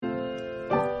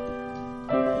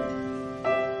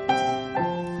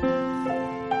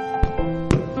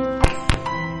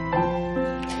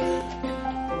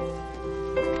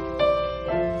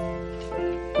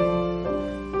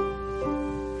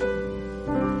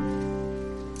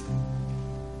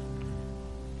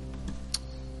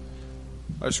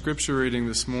Our scripture reading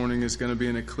this morning is going to be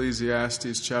in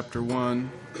Ecclesiastes chapter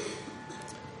 1.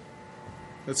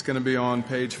 That's going to be on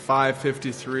page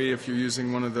 553 if you're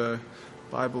using one of the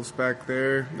Bibles back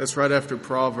there. That's right after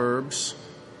Proverbs.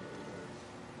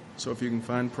 So if you can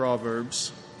find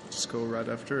Proverbs, just go right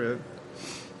after it.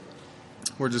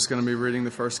 We're just going to be reading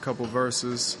the first couple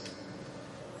verses.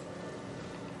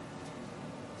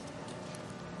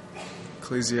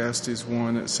 Ecclesiastes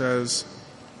 1, it says,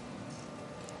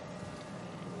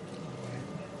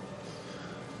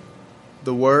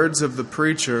 "The words of the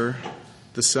preacher,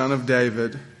 the son of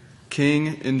David, king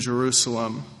in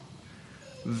Jerusalem.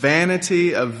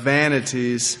 Vanity of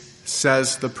vanities,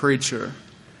 says the preacher.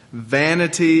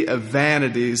 Vanity of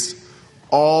vanities,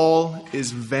 all is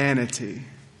vanity."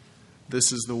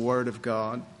 This is the word of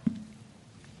God.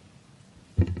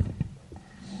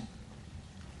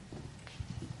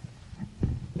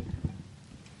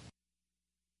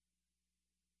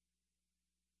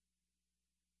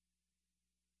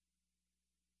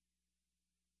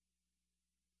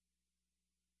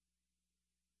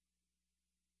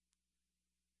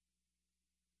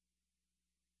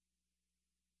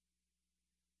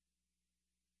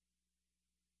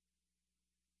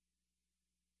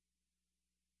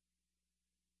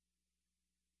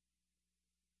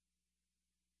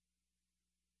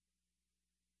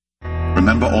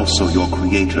 Remember also your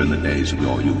Creator in the days of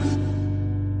your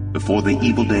youth, before the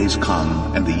evil days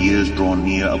come and the years draw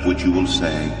near of which you will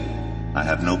say, "I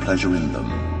have no pleasure in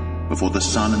them," before the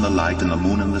sun and the light and the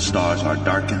moon and the stars are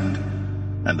darkened,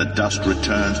 and the dust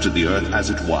returns to the earth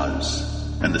as it was,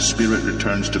 and the spirit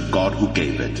returns to God who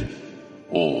gave it.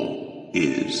 All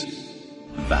is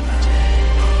vanity.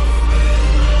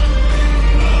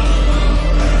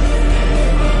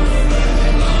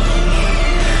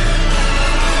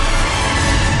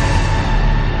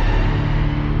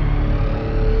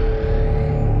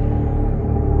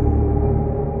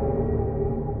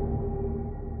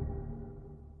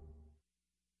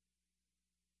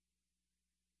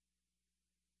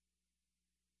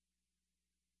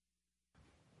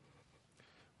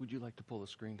 Would you like to pull the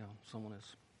screen down? Someone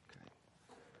is. Okay.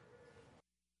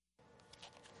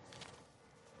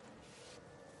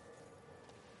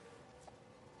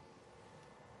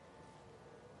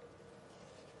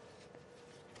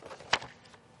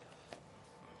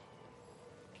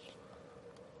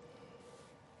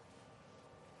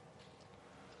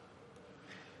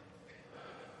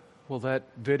 Well, that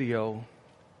video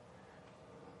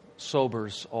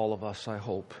sobers all of us, I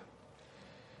hope.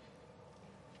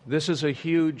 This is a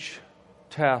huge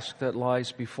task that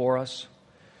lies before us,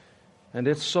 and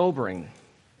it's sobering,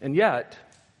 and yet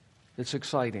it's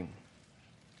exciting.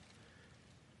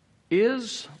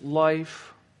 Is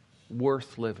life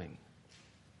worth living?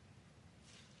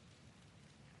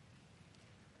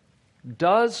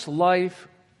 Does life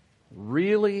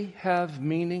really have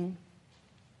meaning?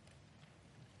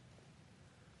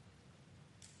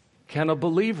 Can a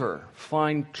believer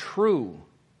find true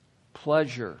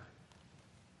pleasure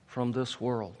from this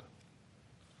world?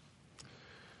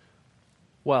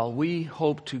 Well, we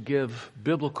hope to give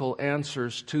biblical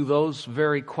answers to those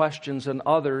very questions and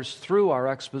others through our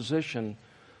exposition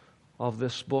of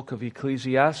this book of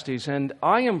Ecclesiastes. And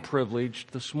I am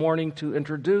privileged this morning to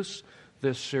introduce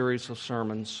this series of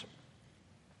sermons,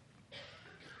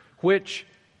 which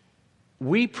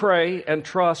we pray and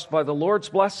trust by the Lord's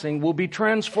blessing will be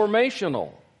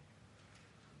transformational.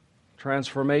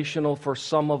 Transformational for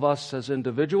some of us as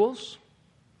individuals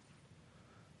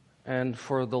and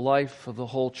for the life of the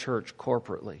whole church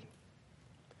corporately.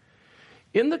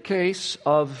 In the case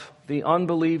of the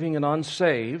unbelieving and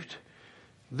unsaved,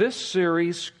 this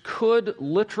series could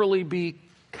literally be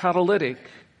catalytic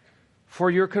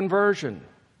for your conversion,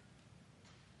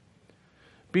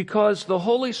 because the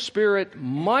Holy Spirit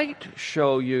might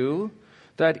show you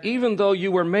that even though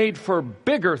you were made for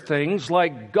bigger things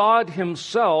like God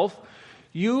Himself,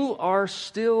 you are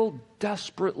still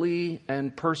desperately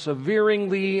and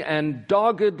perseveringly and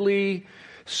doggedly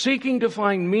seeking to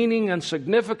find meaning and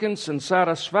significance and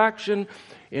satisfaction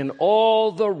in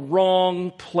all the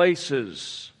wrong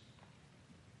places.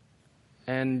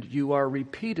 And you are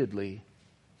repeatedly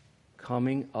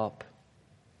coming up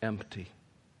empty.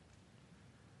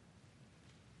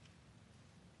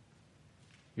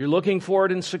 You're looking for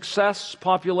it in success,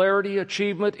 popularity,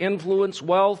 achievement, influence,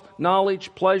 wealth,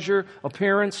 knowledge, pleasure,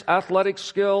 appearance, athletic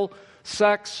skill,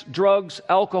 sex, drugs,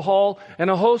 alcohol, and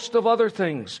a host of other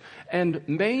things. And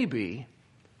maybe,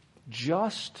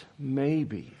 just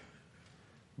maybe,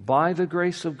 by the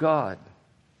grace of God,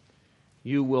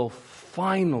 you will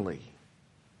finally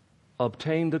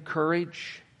obtain the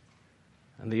courage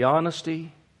and the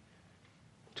honesty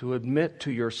to admit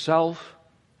to yourself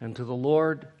and to the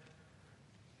Lord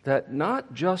that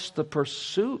not just the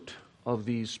pursuit of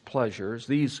these pleasures,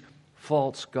 these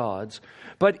false gods,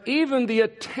 but even the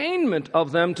attainment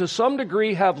of them to some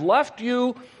degree have left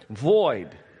you void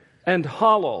and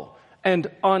hollow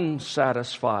and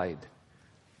unsatisfied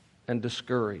and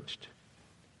discouraged.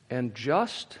 And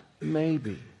just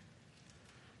maybe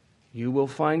you will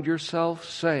find yourself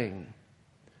saying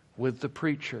with the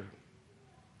preacher,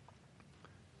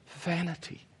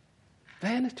 vanity,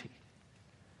 vanity,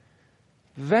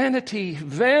 vanity,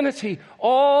 vanity,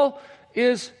 all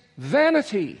is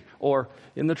vanity. Or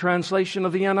in the translation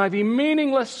of the NIV,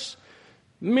 meaningless,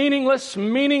 meaningless,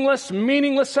 meaningless,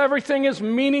 meaningless, everything is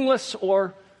meaningless.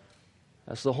 Or,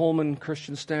 as the Holman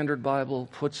Christian Standard Bible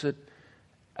puts it,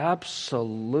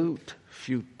 absolute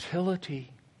futility.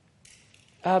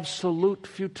 Absolute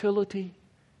futility.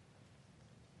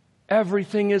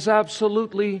 Everything is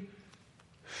absolutely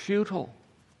futile.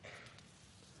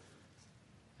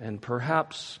 And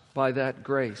perhaps by that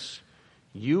grace,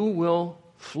 you will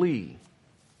flee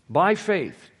by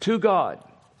faith to God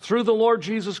through the Lord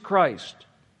Jesus Christ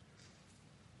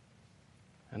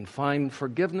and find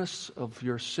forgiveness of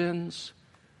your sins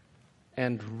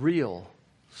and real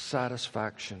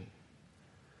satisfaction.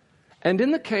 And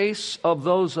in the case of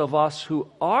those of us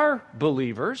who are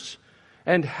believers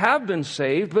and have been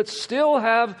saved but still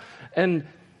haven't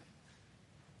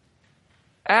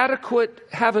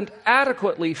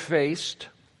adequately faced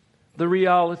the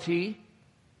reality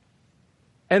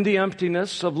and the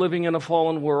emptiness of living in a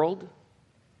fallen world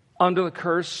under the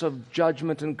curse of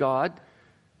judgment and God,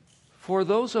 for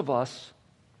those of us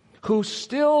who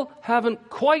still haven't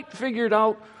quite figured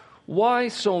out why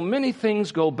so many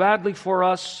things go badly for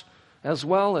us as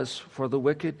well as for the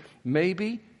wicked,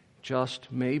 maybe, just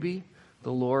maybe,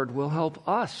 the Lord will help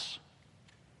us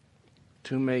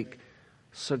to make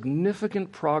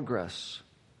significant progress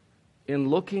in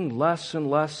looking less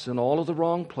and less in all of the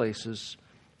wrong places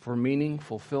for meaning,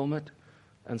 fulfillment,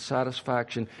 and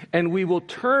satisfaction. And we will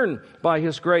turn by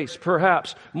His grace,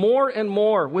 perhaps, more and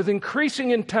more with increasing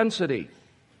intensity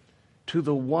to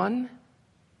the one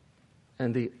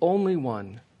and the only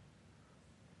one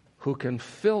who can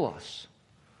fill us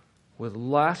with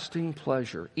lasting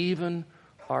pleasure, even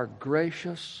our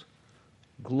gracious,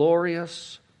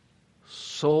 glorious,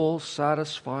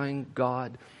 soul-satisfying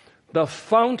God, the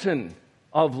fountain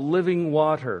of living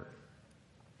water,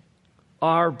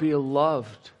 our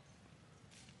beloved,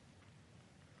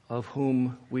 of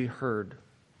whom we heard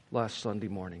last Sunday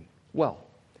morning. Well,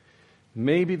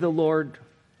 maybe the Lord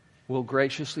will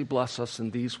graciously bless us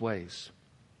in these ways.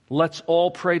 Let's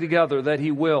all pray together that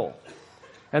He will,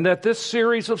 and that this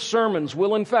series of sermons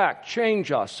will in fact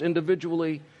change us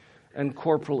individually and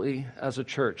corporally as a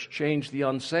church. Change the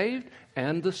unsaved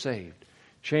and the saved.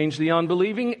 Change the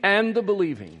unbelieving and the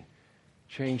believing.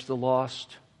 Change the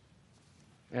lost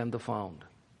and the found.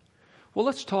 Well,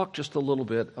 let's talk just a little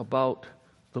bit about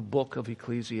the book of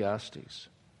Ecclesiastes.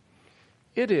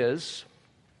 It is,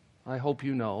 I hope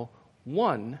you know,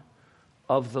 one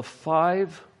of the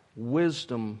 5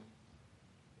 wisdom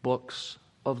books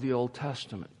of the Old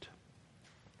Testament.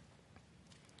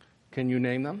 Can you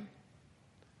name them?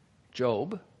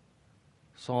 Job,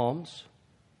 Psalms,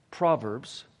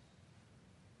 Proverbs,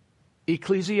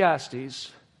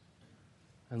 Ecclesiastes,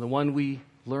 and the one we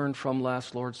learned from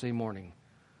last Lord's Day morning,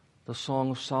 the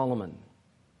Song of Solomon.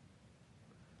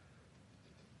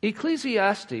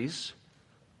 Ecclesiastes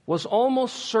was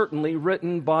almost certainly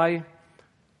written by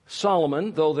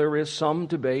Solomon, though there is some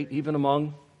debate even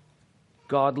among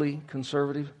godly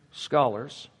conservative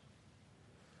scholars.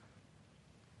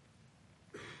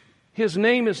 His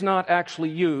name is not actually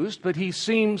used, but he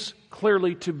seems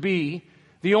clearly to be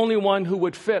the only one who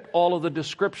would fit all of the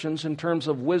descriptions in terms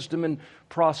of wisdom and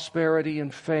prosperity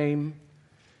and fame.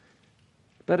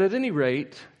 But at any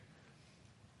rate,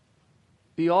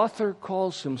 the author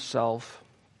calls himself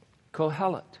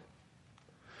Kohelet.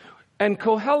 And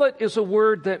Kohelet is a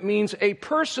word that means a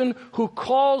person who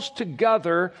calls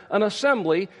together an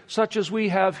assembly, such as we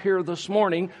have here this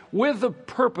morning, with the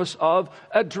purpose of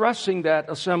addressing that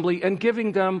assembly and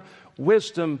giving them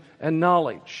wisdom and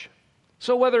knowledge.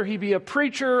 So whether he be a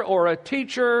preacher or a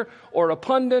teacher or a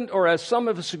pundit or, as some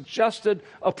have suggested,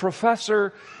 a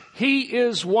professor, he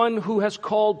is one who has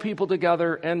called people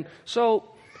together, and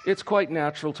so it's quite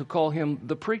natural to call him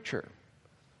the preacher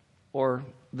or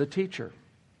the teacher.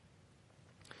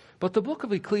 But the book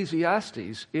of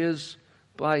Ecclesiastes is,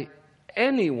 by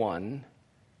anyone's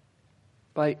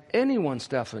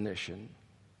definition,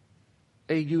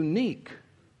 a unique,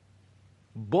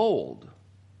 bold,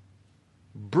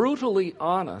 brutally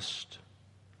honest,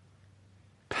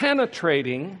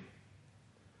 penetrating,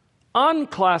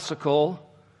 unclassical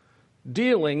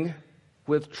dealing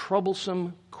with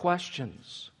troublesome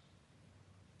questions.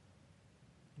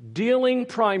 Dealing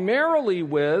primarily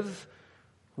with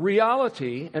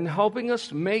reality and helping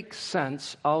us make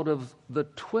sense out of the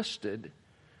twisted,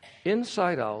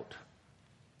 inside out,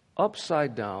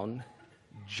 upside down,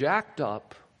 jacked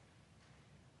up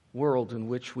world in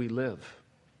which we live.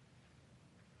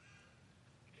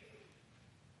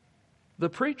 The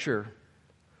preacher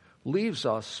leaves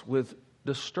us with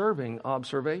disturbing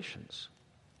observations.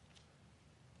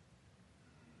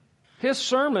 His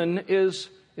sermon is,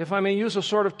 if I may use a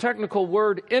sort of technical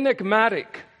word,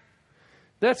 enigmatic.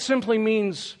 That simply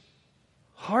means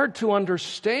hard to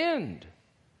understand,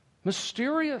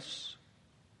 mysterious,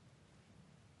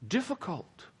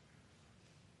 difficult.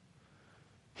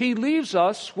 He leaves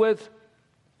us with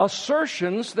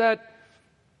assertions that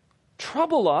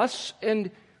trouble us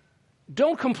and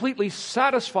don't completely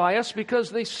satisfy us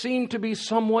because they seem to be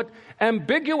somewhat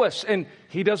ambiguous, and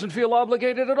he doesn't feel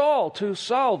obligated at all to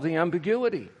solve the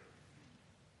ambiguity.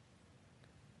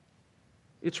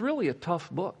 It's really a tough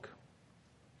book.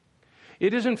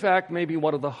 It is, in fact, maybe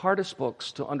one of the hardest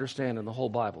books to understand in the whole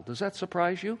Bible. Does that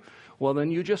surprise you? Well,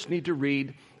 then you just need to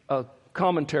read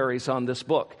commentaries on this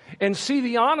book and see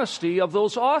the honesty of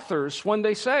those authors when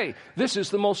they say, this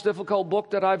is the most difficult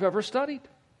book that I've ever studied.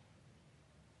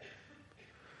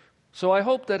 So I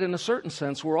hope that in a certain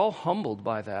sense we're all humbled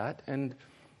by that, and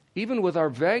even with our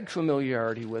vague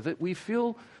familiarity with it, we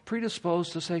feel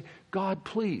predisposed to say, God,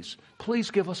 please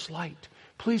give us light.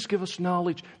 Please give us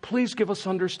knowledge. Please give us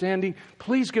understanding.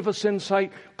 Please give us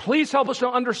insight. Please help us to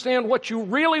understand what you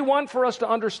really want for us to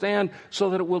understand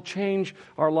so that it will change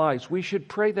our lives. We should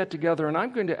pray that together, and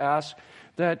I'm going to ask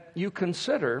that you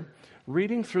consider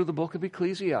reading through the book of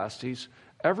Ecclesiastes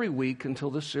every week until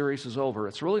this series is over.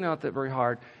 It's really not that very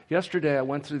hard. Yesterday I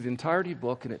went through the entirety of the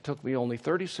book and it took me only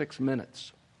 36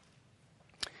 minutes.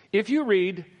 If you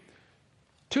read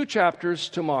 2 chapters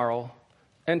tomorrow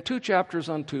and 2 chapters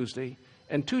on Tuesday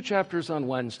and 2 chapters on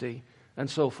Wednesday and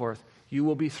so forth, you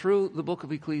will be through the book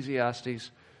of Ecclesiastes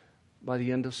by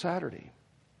the end of Saturday.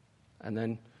 And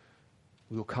then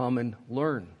we'll come and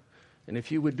learn. And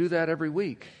if you would do that every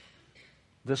week,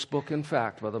 this book, in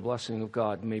fact, by the blessing of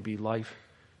God, may be life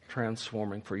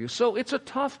transforming for you. So it's a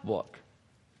tough book.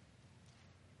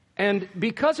 And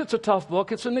because it's a tough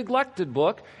book, it's a neglected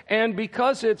book. And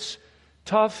because it's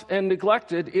tough and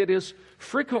neglected, it is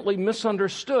frequently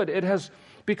misunderstood. It has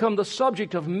become the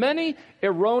subject of many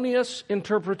erroneous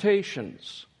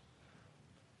interpretations,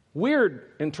 weird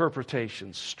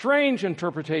interpretations, strange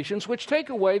interpretations, which take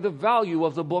away the value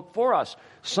of the book for us.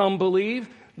 Some believe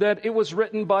that it was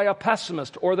written by a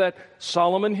pessimist, or that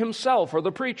Solomon himself, or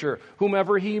the preacher,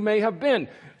 whomever he may have been,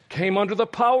 came under the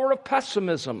power of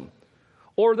pessimism,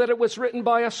 or that it was written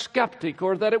by a skeptic,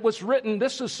 or that it was written,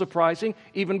 this is surprising,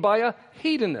 even by a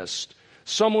hedonist,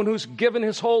 someone who's given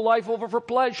his whole life over for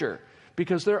pleasure,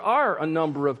 because there are a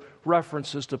number of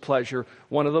references to pleasure.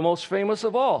 One of the most famous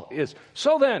of all is,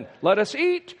 so then, let us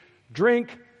eat,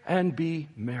 drink, and be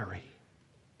merry.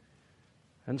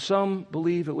 And some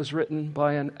believe it was written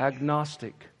by an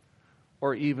agnostic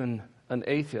or even an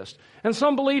atheist. And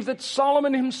some believe that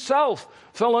Solomon himself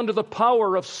fell under the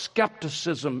power of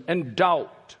skepticism and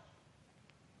doubt.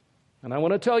 And I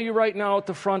want to tell you right now at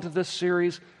the front of this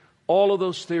series, all of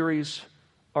those theories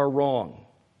are wrong.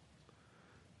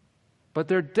 But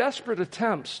they're desperate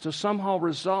attempts to somehow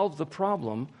resolve the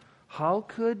problem. How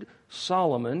could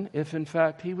Solomon, if in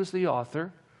fact he was the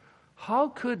author, how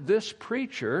could this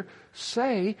preacher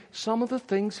say some of the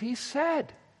things he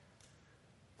said?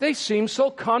 They seem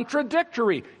so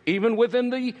contradictory, even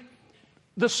within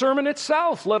the sermon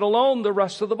itself, let alone the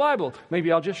rest of the Bible.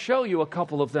 Maybe I'll just show you a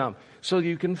couple of them so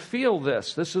you can feel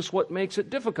this. This is what makes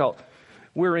it difficult.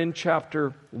 We're in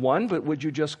chapter 1, but would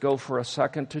you just go for a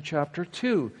second to chapter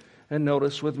 2 and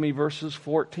notice with me verses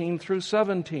 14 through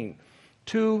 17.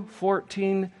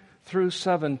 2:14 through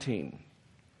 17.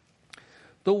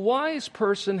 The wise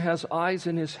person has eyes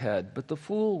in his head, but the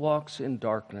fool walks in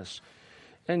darkness.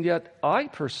 And yet I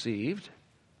perceived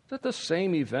that the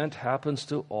same event happens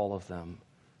to all of them.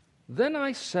 Then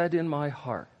I said in my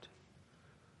heart,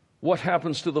 what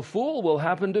happens to the fool will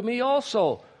happen to me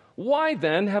also. Why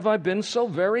then have I been so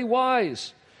very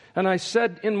wise? And I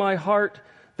said in my heart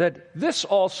that this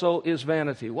also is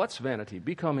vanity. What's vanity?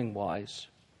 Becoming wise.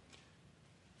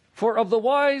 For of the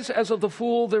wise as of the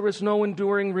fool there is no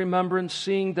enduring remembrance,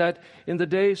 seeing that in the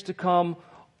days to come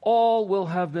all will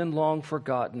have been long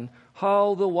forgotten.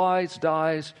 How the wise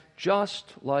dies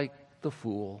just like the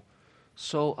fool.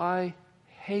 So I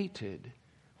hated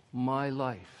my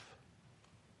life.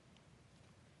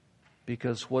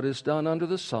 because what is done under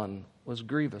the sun was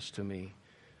grievous to me,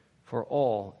 for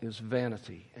all is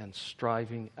vanity and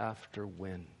striving after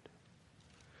wind.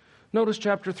 Notice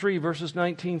chapter 3, verses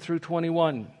 19 through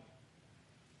 21.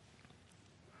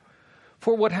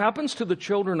 For what happens to the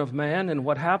children of man and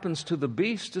what happens to the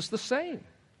beast is the same.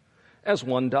 As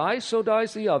one dies, so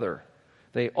dies the other.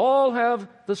 They all have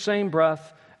the same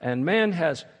breath, and man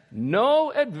has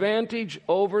no advantage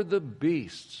over the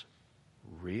beasts.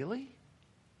 Really?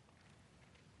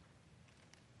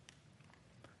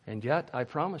 And yet, I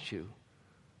promise you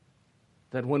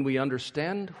that when we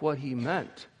understand what he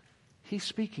meant, he's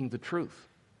speaking the truth.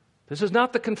 This is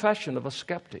not the confession of a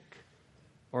skeptic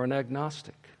or an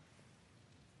agnostic.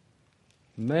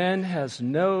 Man has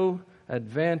no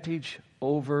advantage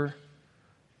over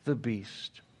the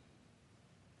beast.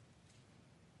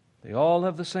 They all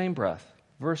have the same breath.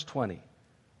 Verse 20.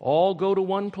 All go to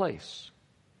one place.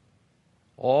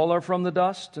 All are from the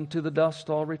dust, and to the dust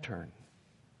all return.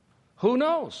 Who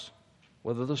knows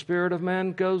whether the spirit of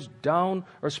man goes down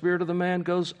or spirit of the man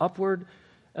goes upward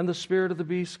and the spirit of the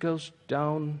beast goes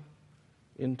down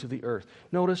into the earth.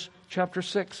 Notice chapter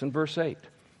 6 and verse 8.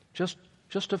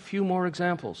 Just a few more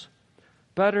examples.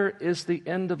 Better is the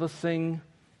end of a thing.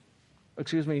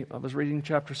 I was reading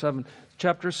chapter 7.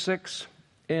 Chapter 6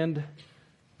 and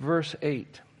verse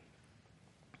 8.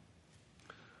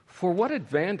 For what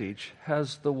advantage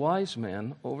has the wise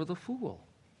man over the fool?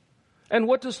 And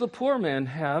what does the poor man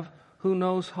have who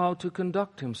knows how to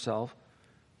conduct himself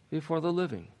before the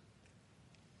living?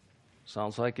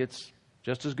 Sounds like it's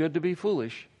just as good to be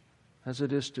foolish as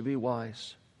it is to be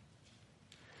wise.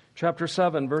 Chapter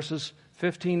 7, verses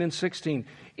 15 and 16.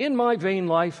 In my vain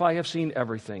life I have seen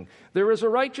everything. There is a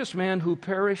righteous man who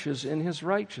perishes in his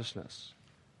righteousness.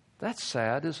 That's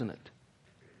sad, isn't it?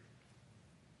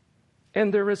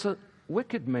 And there is a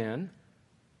wicked man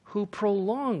who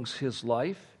prolongs his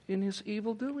life in his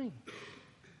evil doing.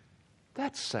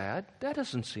 That's sad. That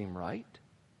doesn't seem right.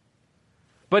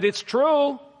 But it's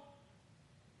true.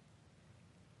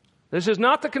 This is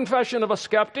not the confession of a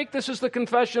skeptic. This is the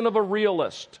confession of a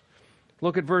realist.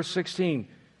 Look at verse 16.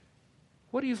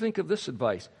 What do you think of this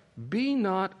advice? Be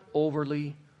not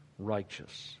overly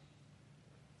righteous.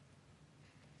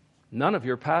 None of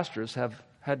your pastors have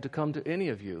had to come to any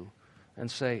of you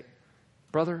and say,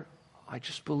 brother, I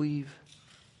just believe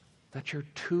that you're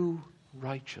too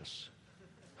righteous.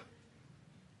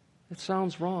 It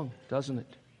sounds wrong, doesn't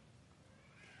it?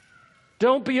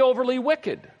 Don't be overly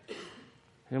wicked,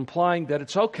 implying that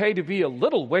it's okay to be a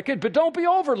little wicked, but don't be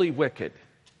overly wicked.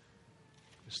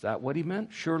 Is that what he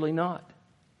meant? Surely not.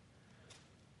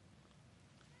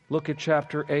 Look at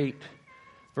chapter 8,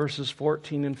 verses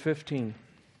 14 and 15.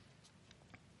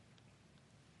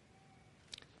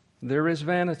 There is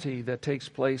vanity that takes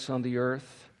place on the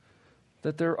earth,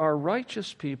 that there are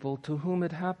righteous people to whom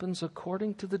it happens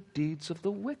according to the deeds of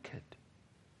the wicked.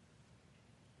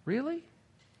 Really?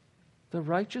 The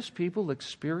righteous people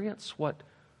experience what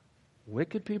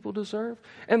wicked people deserve?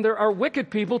 And there are wicked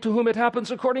people to whom it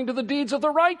happens according to the deeds of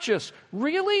the righteous.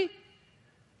 Really?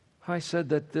 I said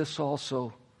that this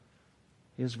also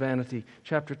is vanity.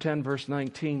 Chapter 10, verse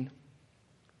 19.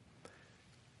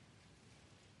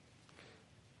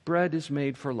 Bread is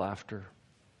made for laughter,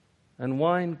 and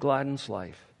wine gladdens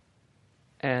life,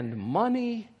 and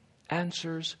money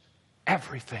answers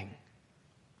everything.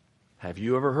 Have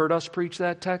you ever heard us preach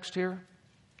that text here?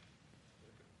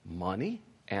 Money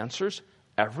answers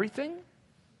everything?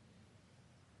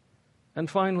 And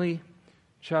finally,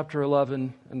 chapter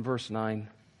 11 and verse 9.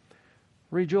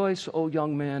 Rejoice, O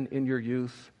young man, in your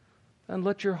youth, and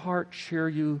let your heart cheer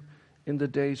you in the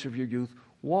days of your youth.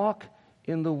 Walk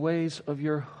in the ways of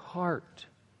your heart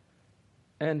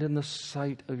and in the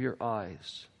sight of your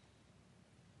eyes.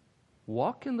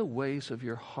 Walk in the ways of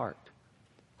your heart.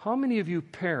 How many of you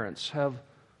parents have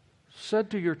said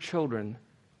to your children,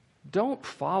 don't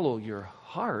follow your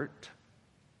heart?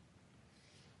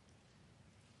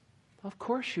 Of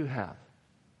course you have.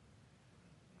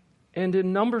 And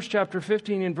in Numbers chapter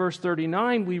 15 and verse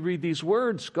 39, we read these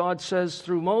words. God says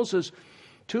through Moses,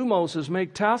 to Moses,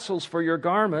 make tassels for your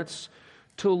garments,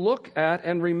 to look at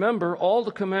and remember all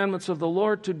the commandments of the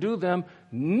Lord, to do them,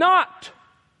 not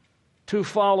to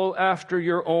follow after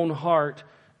your own heart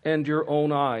and your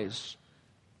own eyes,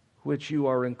 which you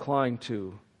are inclined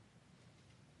to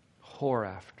whore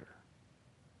after.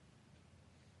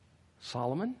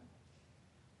 Solomon,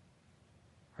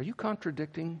 are you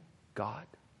contradicting God?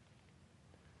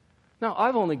 Now,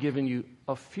 I've only given you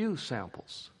a few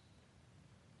samples.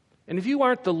 And if you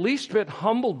aren't the least bit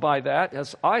humbled by that,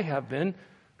 as I have been,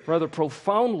 rather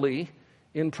profoundly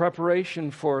in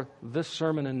preparation for this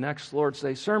sermon and next Lord's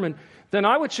Day sermon, then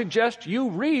I would suggest you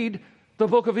read the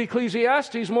book of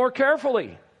Ecclesiastes more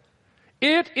carefully.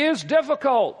 It is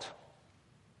difficult.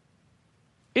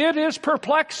 It is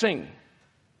perplexing.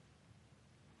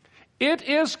 It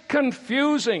is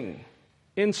confusing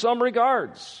in some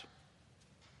regards.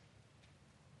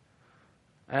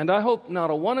 And I hope not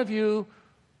a one of you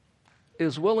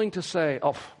is willing to say,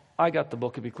 oh, I got the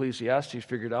book of Ecclesiastes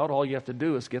figured out. All you have to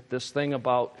do is get this thing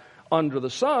about under the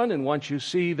sun. And once you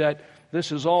see that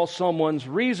this is all someone's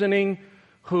reasoning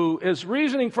who is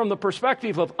reasoning from the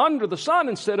perspective of under the sun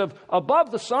instead of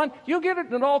above the sun, you get it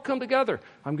and it all come together.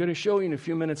 I'm going to show you in a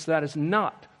few minutes that is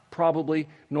not probably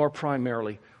nor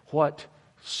primarily what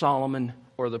Solomon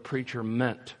or the preacher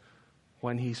meant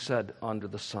when he said under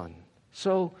the sun.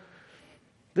 So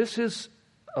this is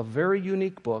a very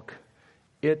unique book.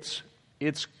 It's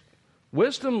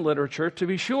wisdom literature, to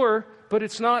be sure, but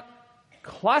it's not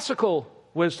classical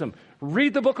wisdom.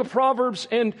 Read the book of Proverbs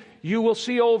and you will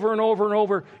see over and over and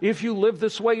over, if you live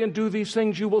this way and do these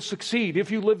things, you will succeed.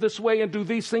 If you live this way and do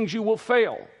these things, you will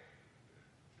fail.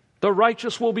 The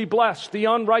righteous will be blessed. The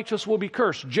unrighteous will be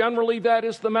cursed. Generally, that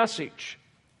is the message.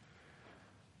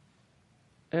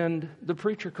 And the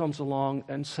preacher comes along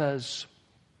and says,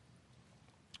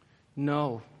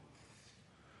 no,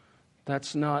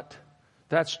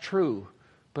 that's true,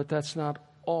 but that's not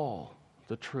all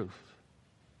the truth.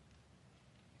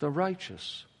 The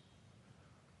righteous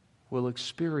will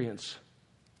experience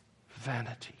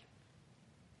vanity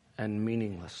and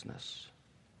meaninglessness.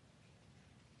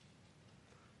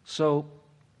 So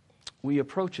we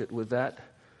approach it with that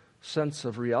sense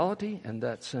of reality and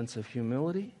that sense of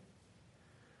humility.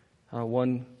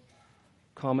 One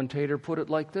commentator put it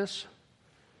like this: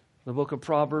 the book of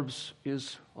Proverbs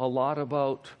is a lot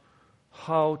about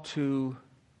how to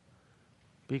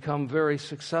become very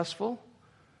successful,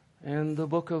 and the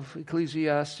book of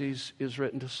Ecclesiastes is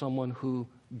written to someone who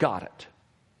got it.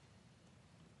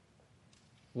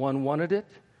 One wanted it,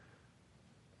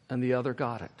 and the other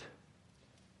got it.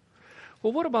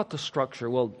 Well, what about the structure?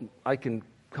 Well, I can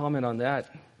comment on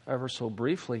that ever so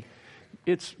briefly.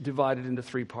 It's divided into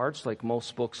three parts, like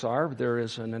most books are. There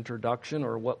is an introduction,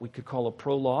 or what we could call a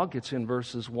prologue. It's in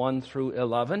verses 1 through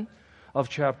 11 of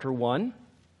chapter 1.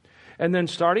 And then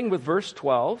starting with verse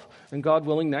 12, and God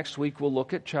willing, next week we'll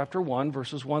look at chapter 1,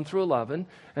 verses 1 through 11.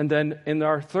 And then in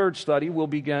our third study, we'll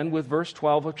begin with verse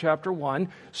 12 of chapter 1,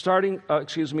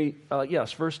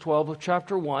 verse 12 of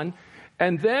chapter 1,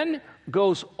 and then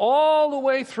goes all the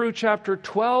way through chapter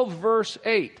 12, verse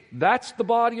 8. That's the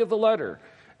body of the letter.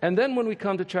 And then when we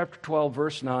come to chapter 12,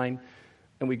 verse 9,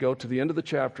 and we go to the end of the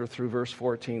chapter through verse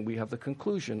 14, we have the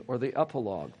conclusion or the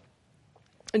epilogue.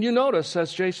 And you notice,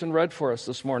 as Jason read for us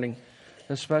this morning,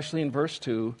 especially in verse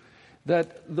 2,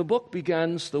 that the book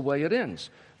begins the way it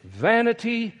ends.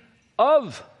 Vanity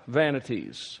of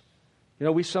vanities. You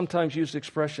know, we sometimes use the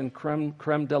expression creme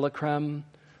de la creme,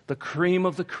 the cream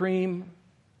of the cream.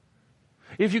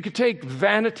 If you could take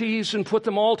vanities and put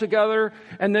them all together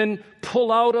and then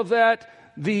pull out of that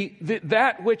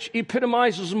that which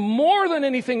epitomizes more than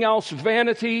anything else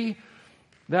vanity,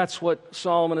 that's what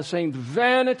Solomon is saying.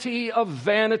 Vanity of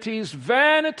vanities,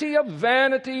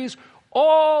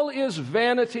 all is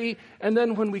vanity. And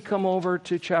then when we come over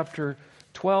to chapter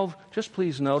 12, just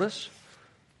please notice,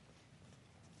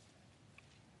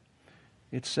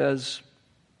 it says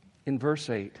in verse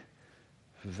 8,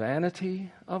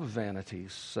 vanity of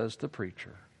vanities, says the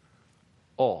preacher,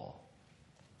 all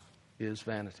is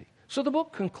vanity. So the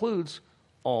book concludes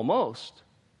almost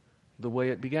the way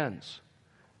it begins,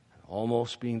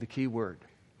 almost being the key word.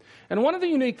 And one of the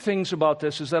unique things about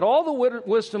this is that all the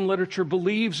wisdom literature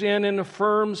believes in and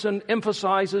affirms and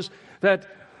emphasizes that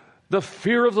the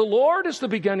fear of the Lord is the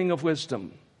beginning of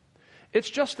wisdom. It's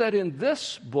just that in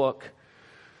this book,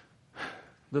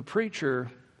 the preacher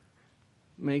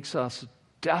makes us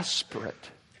desperate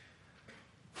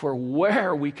for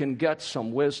where we can get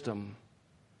some wisdom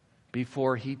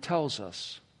before he tells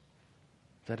us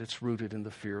that it's rooted in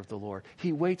the fear of the Lord.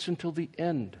 He waits until the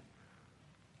end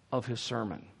of his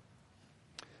sermon.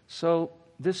 So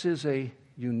this is a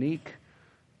unique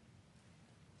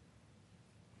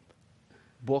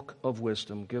book of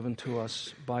wisdom given to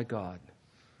us by God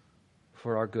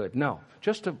for our good. Now,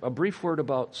 just a brief word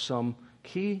about some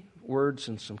key words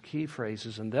and some key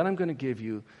phrases, and then I'm going to give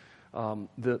you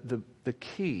the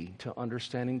key to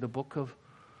understanding the book of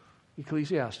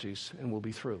Ecclesiastes, and we'll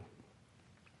be through.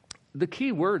 The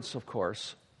key words, of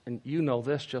course, and you know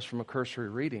this just from a cursory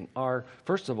reading, are,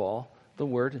 first of all, the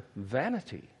word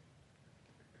vanity.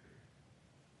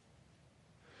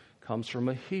 Comes from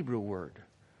a Hebrew word,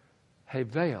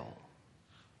 hevel,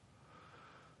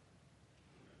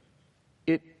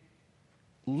 it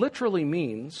literally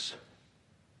means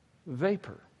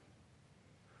vapor.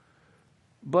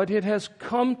 But it has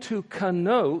come to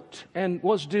connote and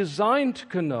was designed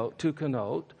to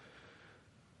connote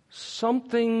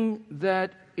something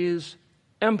that is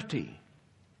empty,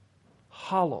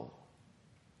 hollow,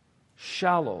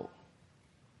 shallow,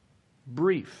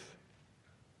 brief,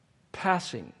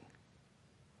 passing,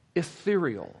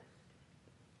 ethereal,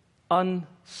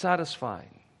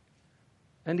 unsatisfying,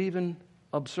 and even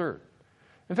absurd.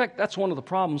 In fact, that's one of the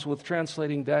problems with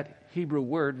translating that Hebrew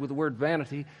word with the word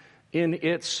vanity in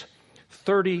its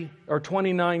 30 or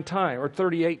 29 times or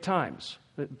 38 times.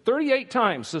 38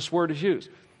 times this word is used.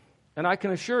 And I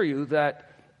can assure you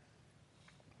that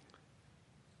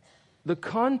the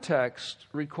context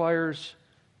requires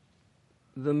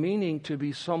the meaning to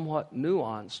be somewhat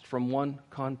nuanced from one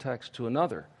context to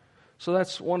another. So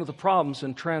that's one of the problems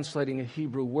in translating a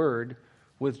Hebrew word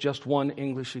with just one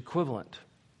English equivalent.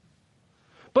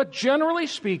 But generally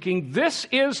speaking, this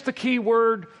is the key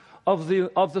word of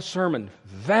the sermon: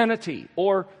 vanity,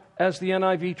 or as the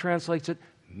NIV translates it,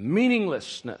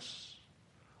 meaninglessness,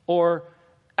 or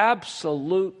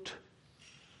absolute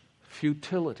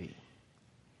futility.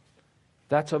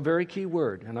 That's a very key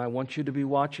word, and I want you to be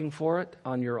watching for it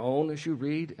on your own as you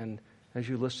read and as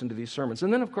you listen to these sermons.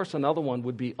 And then, of course, another one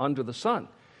would be under the sun.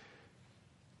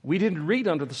 We didn't read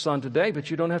under the sun today, but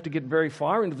you don't have to get very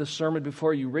far into the sermon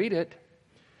before you read it.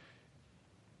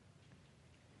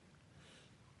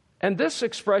 And this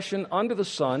expression, under the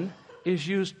sun, is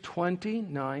used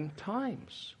 29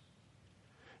 times.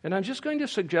 And I'm just going to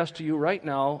suggest to you right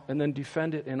now, and then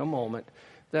defend it in a moment,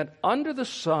 that under the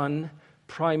sun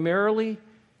primarily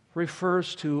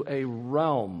refers to a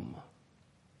realm.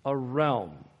 A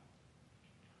realm.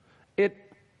 It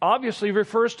obviously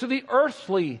refers to the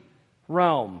earthly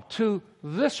realm, to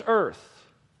this earth,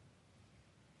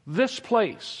 this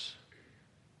place,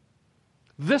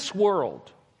 this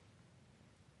world.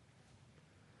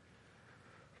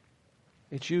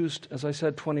 It's used, as I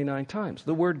said, 29 times.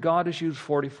 The word God is used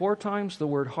 44 times, the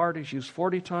word heart is used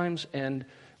 40 times, and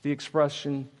the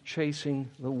expression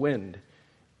chasing the wind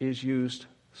is used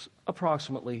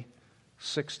approximately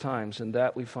 6 times, and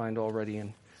that we find already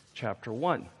in chapter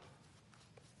 1.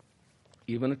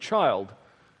 Even a child,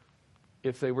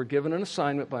 if they were given an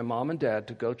assignment by mom and dad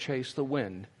to go chase the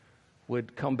wind,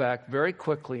 would come back very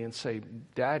quickly and say,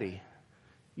 "Daddy,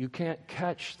 you can't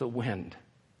catch the wind."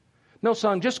 "No,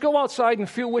 son, just go outside and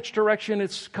feel which direction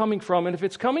it's coming from. And if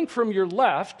it's coming from your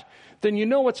left, then you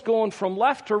know it's going from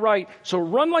left to right. So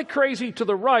run like crazy to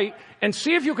the right and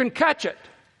see if you can catch it."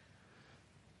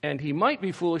 And he might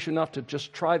be foolish enough to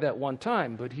just try that one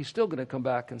time, but he's still going to come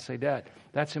back and say, "Dad,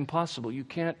 that's impossible. You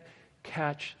can't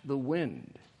catch the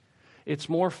wind." It's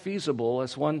more feasible,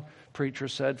 as one preacher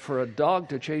said, for a dog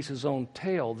to chase his own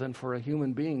tail than for a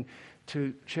human being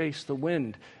to chase the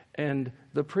wind. And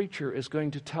the preacher is going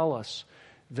to tell us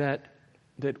that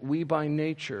we by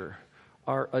nature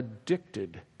are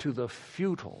addicted to the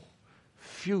futile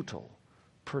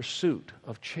pursuit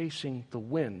of chasing the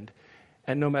wind.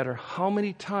 And no matter how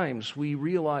many times we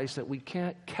realize that we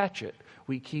can't catch it,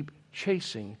 we keep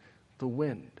chasing the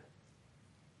wind.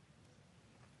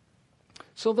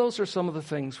 So those are some of the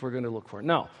things we're going to look for.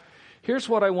 Now, here's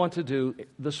what I want to do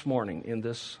this morning in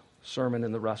this sermon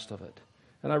and the rest of it.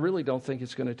 And I really don't think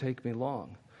it's going to take me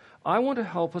long. I want to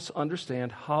help us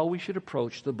understand how we should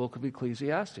approach the book of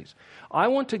Ecclesiastes. I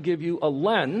want to give you a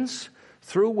lens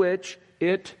through which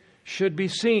it should be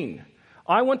seen.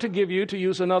 I want to give you, to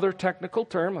use another technical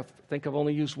term, I think I've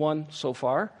only used one so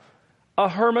far, a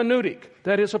hermeneutic.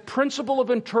 That is a principle of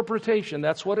interpretation.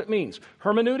 That's what it means.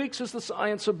 Hermeneutics is the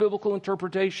science of biblical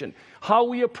interpretation. How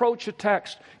we approach a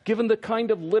text, given the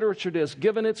kind of literature it is,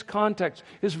 given its context,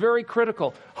 is very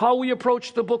critical. How we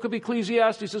approach the book of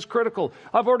Ecclesiastes is critical.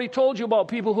 I've already told you about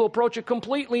people who approach it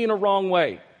completely in a wrong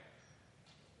way.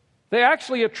 They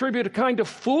actually attribute a kind of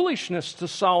foolishness to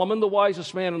Solomon, the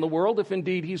wisest man in the world, if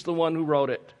indeed he's the one who wrote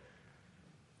it,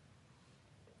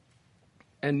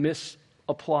 and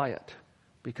misapply it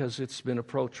because it's been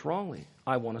approached wrongly.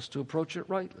 I want us to approach it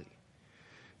rightly.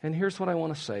 And here's what I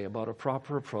want to say about a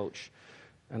proper approach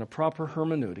and a proper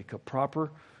hermeneutic, a proper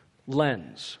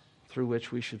lens through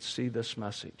which we should see this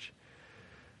message.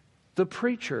 The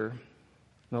preacher,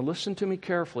 now listen to me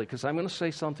carefully, because I'm going to say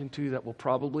something to you that will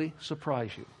probably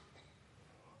surprise you.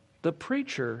 The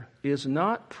preacher is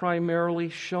not primarily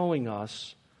showing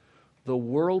us the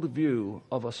worldview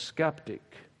of a skeptic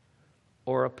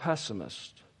or a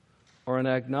pessimist or an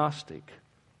agnostic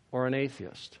or an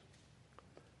atheist.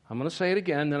 I'm going to say it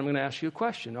again, then I'm going to ask you a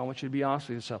question. I want you to be honest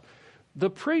with yourself. the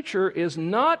preacher is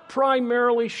not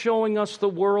primarily showing us the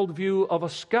worldview of a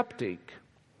skeptic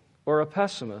or a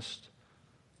pessimist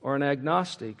or an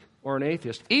agnostic or an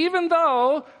atheist. Even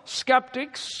though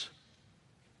skeptics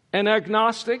and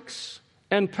agnostics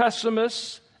and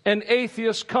pessimists and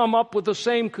atheists come up with the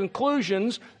same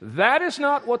conclusions, that is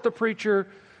not what the preacher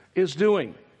is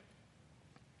doing.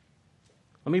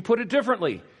 Let me put it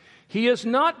differently. He is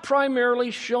not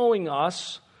primarily showing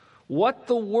us what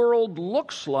the world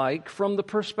looks like from the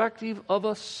perspective of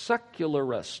a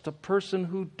secularist, a person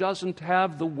who doesn't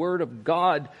have the Word of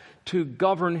God to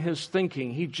govern his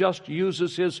thinking. He just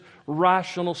uses his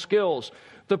rational skills.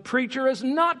 The preacher is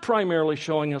not primarily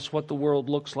showing us what the world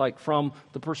looks like from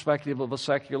the perspective of a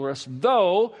secularist,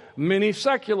 though many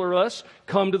secularists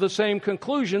come to the same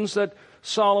conclusions that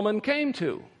Solomon came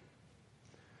to.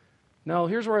 Now,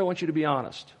 here's where I want you to be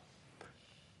honest.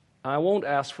 I won't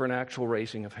ask for an actual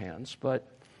raising of hands, but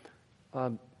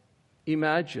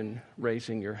imagine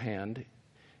raising your hand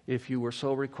if you were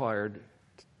so required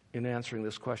in answering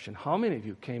this question. How many of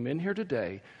you came in here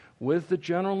today with the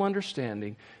general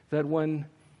understanding that when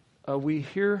we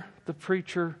hear the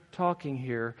preacher talking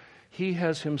here, he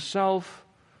has himself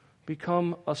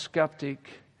become a skeptic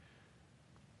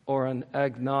or an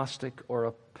agnostic or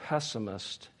a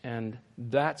pessimist, and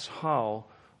that's how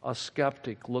a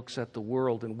skeptic looks at the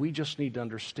world, and we just need to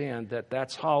understand that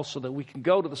that's how, so that we can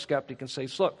go to the skeptic and say,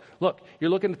 look,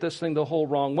 you're looking at this thing the whole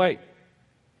wrong way.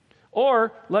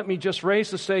 Or let me just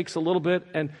raise the stakes a little bit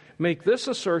and make this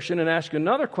assertion and ask you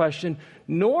another question.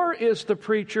 Nor is the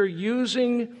preacher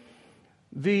using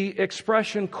the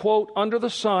expression, quote, under the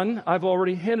sun, I've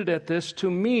already hinted at this, to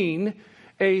mean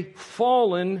a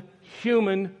fallen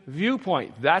human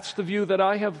viewpoint. That's the view that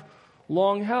I have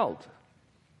long held.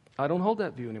 I don't hold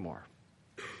that view anymore.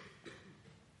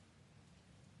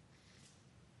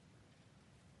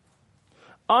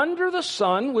 Under the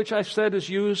sun, which I said is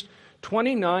used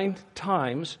 29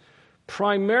 times,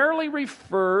 primarily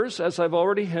refers, as I've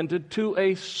already hinted, to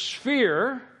a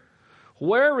sphere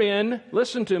wherein,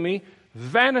 listen to me,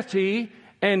 vanity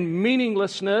and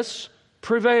meaninglessness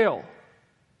prevail.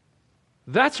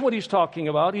 That's what he's talking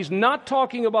about. He's not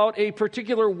talking about a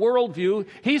particular worldview.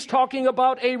 He's talking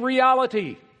about a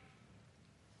reality.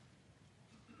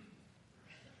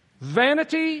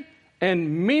 Vanity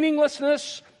and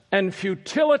meaninglessness and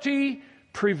futility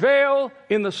prevail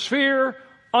in the sphere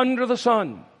under the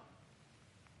sun.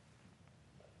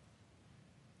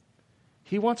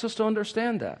 He wants us to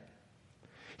understand that.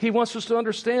 He wants us to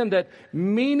understand that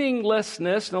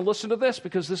meaninglessness, now listen to this,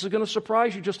 because this is going to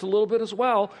surprise you just a little bit as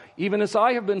well, even as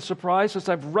I have been surprised as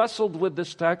I've wrestled with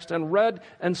this text and read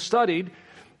and studied.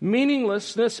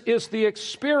 Meaninglessness is the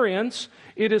experience,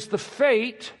 it is the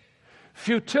fate.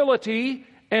 Futility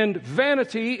and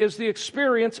vanity is the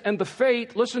experience and the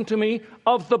fate, listen to me,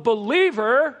 of the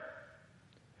believer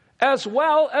as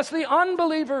well as the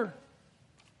unbeliever.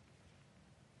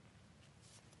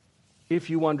 If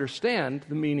you understand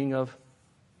the meaning of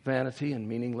vanity and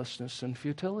meaninglessness and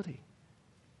futility.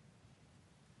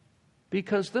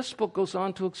 Because this book goes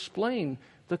on to explain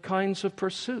the kinds of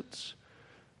pursuits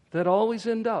that always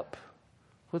end up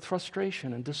with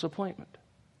frustration and disappointment.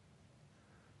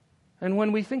 And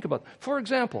when we think about, for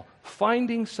example,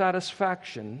 finding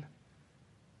satisfaction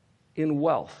in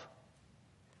wealth.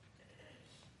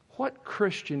 What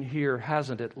Christian here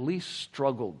hasn't at least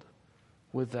struggled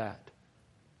with that?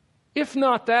 If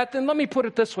not that, then let me put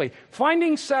it this way.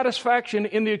 Finding satisfaction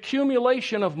in the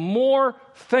accumulation of more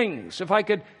things. If I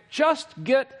could just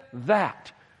get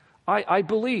that, I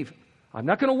believe. I'm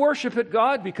not going to worship it,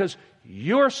 God, because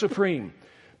you're supreme.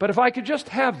 But if I could just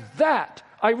have that,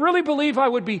 I really believe I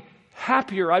would be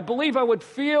happier. I believe I would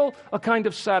feel a kind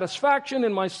of satisfaction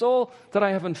in my soul that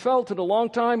I haven't felt in a long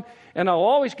time, and I'll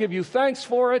always give you thanks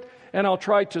for it, and I'll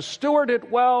try to steward it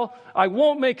well. I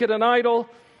won't make it an idol.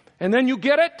 And then you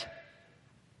get it?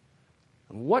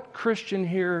 And what Christian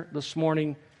here this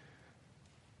morning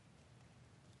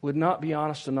would not be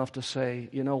honest enough to say,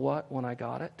 you know what, when I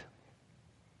got it,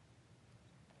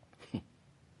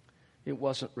 it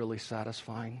wasn't really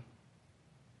satisfying.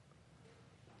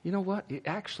 You know what? It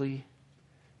actually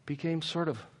became sort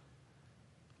of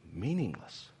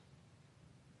meaningless.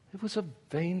 It was a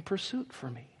vain pursuit for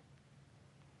me.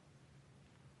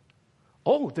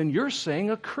 Oh, then you're saying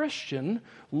a Christian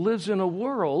lives in a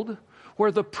world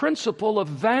where the principle of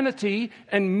vanity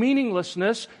and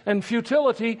meaninglessness and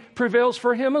futility prevails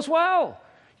for him as well.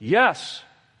 Yes.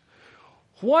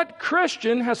 What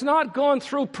Christian has not gone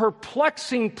through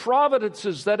perplexing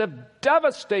providences that have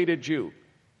devastated you?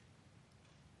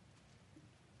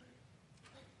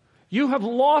 You have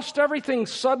lost everything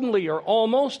suddenly or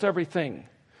almost everything.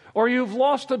 or you've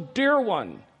lost a dear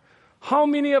one. How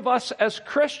many of us as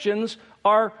Christians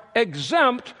are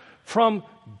exempt from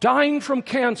dying from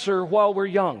cancer while we're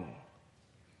young?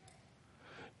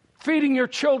 Feeding your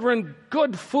children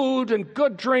good food and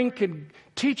good drink and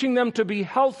teaching them to be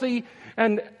healthy,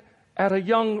 and at a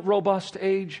young, robust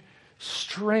age,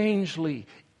 strangely,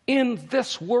 in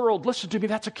this world, listen to me,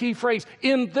 that's a key phrase,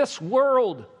 in this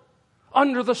world,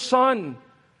 under the sun,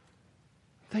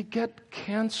 they get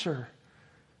cancer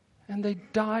and they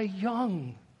die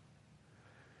young.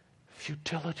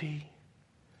 Futility,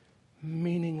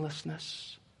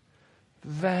 meaninglessness,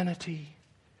 vanity.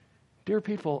 Dear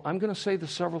people, I'm going to say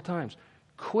this several times.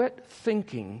 Quit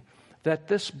thinking that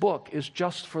this book is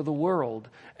just for the world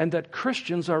and that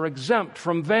Christians are exempt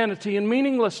from vanity and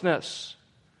meaninglessness.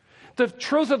 The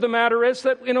truth of the matter is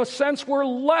that, in a sense, we're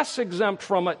less exempt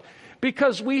from it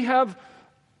because we have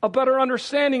a better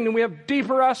understanding and we have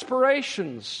deeper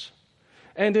aspirations.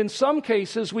 And in some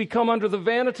cases, we come under the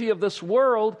vanity of this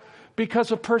world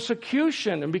because of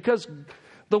persecution and because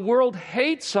the world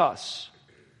hates us.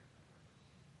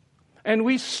 And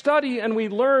we study and we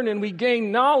learn and we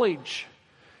gain knowledge.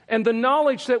 And the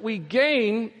knowledge that we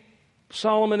gain,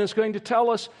 Solomon is going to tell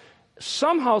us,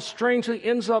 somehow strangely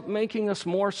ends up making us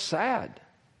more sad.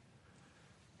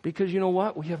 Because you know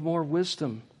what? We have more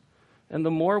wisdom. And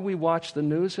the more we watch the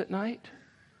news at night,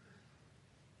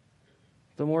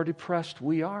 the more depressed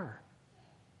we are.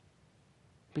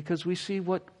 Because we see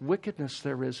what wickedness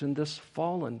there is in this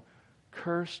fallen,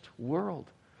 cursed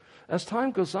world. As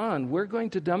time goes on, we're going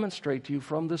to demonstrate to you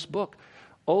from this book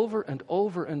over and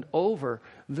over and over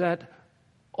that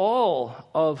all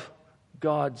of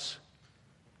God's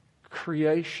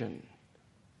creation,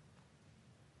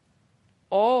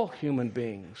 all human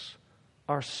beings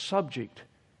are subject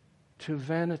to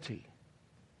vanity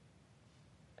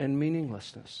and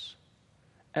meaninglessness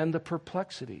and the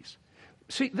perplexities.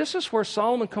 See, this is where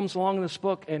Solomon comes along in this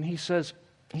book and he says,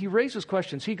 he raises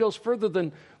questions. He goes further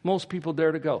than most people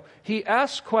dare to go. He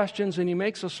asks questions and he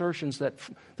makes assertions that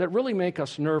really make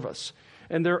us nervous.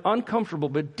 And they're uncomfortable,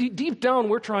 but deep down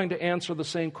we're trying to answer the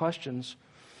same questions.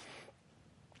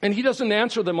 And he doesn't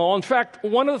answer them all. In fact,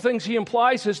 one of the things he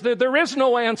implies is that there is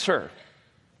no answer.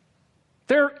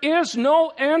 There is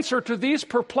no answer to these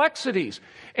perplexities.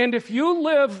 And if you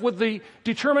live with the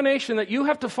determination that you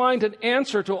have to find an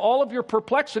answer to all of your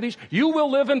perplexities, you will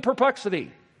live in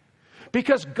perplexity.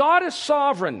 Because God is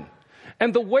sovereign,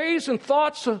 and the ways and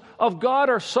thoughts of God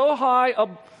are so high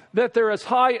that they're as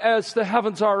high as the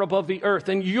heavens are above the earth.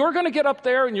 And you're going to get up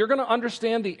there and you're going to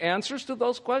understand the answers to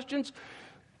those questions.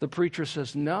 The preacher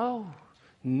says, no.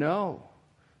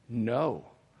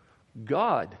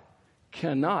 God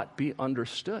cannot be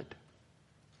understood.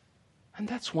 And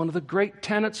that's one of the great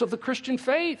tenets of the Christian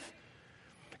faith.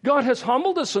 God has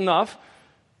humbled us enough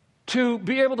to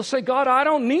be able to say, God, I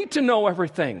don't need to know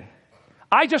everything.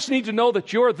 I just need to know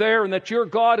that you're there and that you're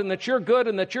God and that you're good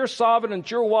and that you're sovereign and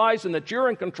that you're wise and that you're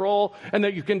in control and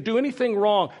that you can do anything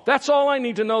wrong. That's all I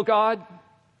need to know, God.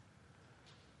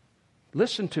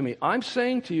 Listen to me. I'm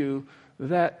saying to you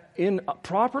that in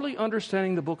properly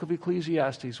understanding the book of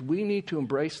Ecclesiastes, we need to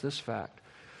embrace this fact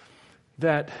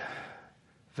that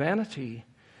vanity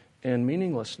and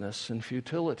meaninglessness and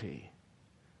futility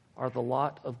are the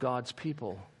lot of God's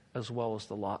people as well as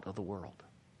the lot of the world.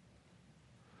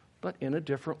 But in a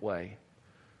different way,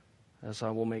 as I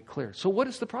will make clear. So what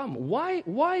is the problem?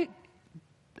 Why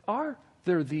are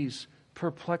there these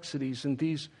perplexities and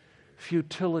these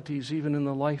futilities even in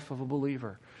the life of a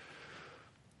believer?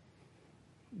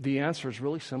 The answer is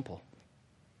really simple.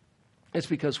 It's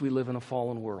because we live in a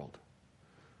fallen world.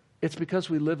 It's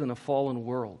because we live in a fallen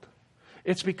world.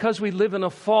 It's because we live in a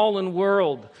fallen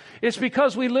world. It's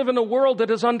because we live in a world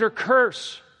that is under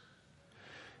curse.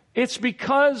 It's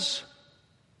because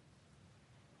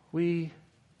we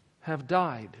have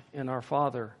died in our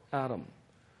father Adam.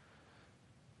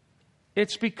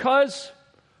 It's because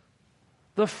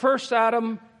the first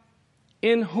Adam,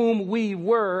 in whom we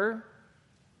were,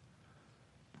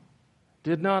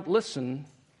 did not listen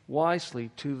wisely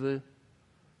to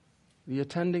the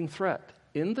attending threat.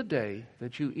 In the day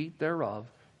that you eat thereof,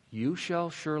 you shall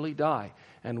surely die.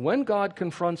 And when God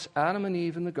confronts Adam and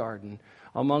Eve in the garden,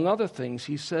 among other things,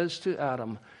 he says to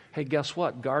Adam, hey, guess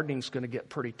what? Gardening's going to get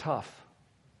pretty tough.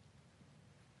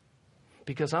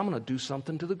 Because I'm going to do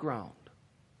something to the ground.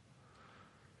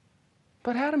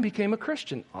 But Adam became a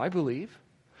Christian, I believe.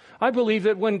 I believe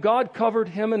that when God covered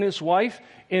him and his wife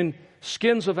in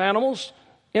skins of animals,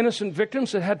 innocent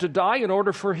victims that had to die in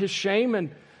order for his shame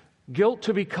and guilt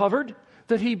to be covered,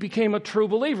 that he became a true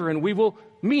believer. And we will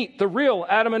meet the real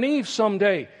Adam and Eve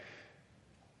someday.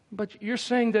 But you're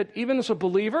saying that even as a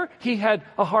believer, he had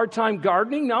a hard time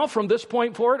gardening now from this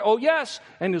point forward? Oh, yes.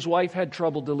 And his wife had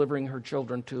trouble delivering her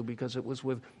children too, because it was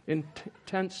with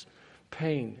intense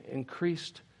pain,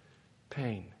 increased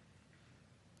pain.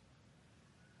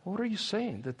 What are you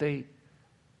saying? That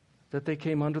they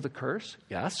came under the curse?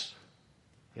 Yes.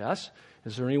 Yes.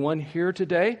 Is there anyone here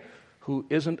today who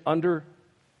isn't under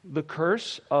the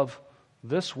curse of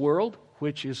this world,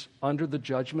 which is under the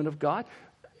judgment of God?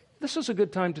 This is a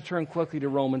good time to turn quickly to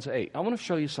Romans 8. I want to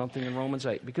show you something in Romans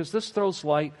 8, because this throws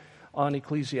light on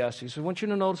Ecclesiastes. I want you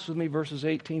to notice with me verses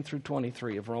 18 through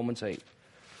 23 of Romans 8.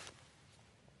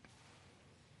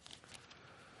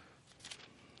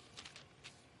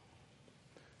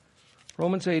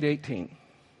 Romans 8:18.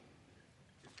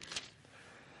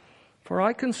 For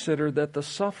I consider that the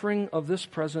suffering of this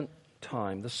present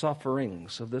time, the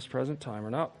sufferings of this present time,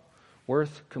 are not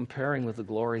worth comparing with the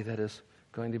glory that is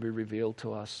going to be revealed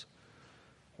to us.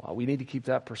 Wow, we need to keep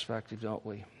that perspective, don't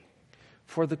we?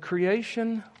 For the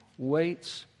creation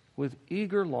waits with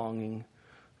eager longing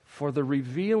for the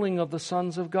revealing of the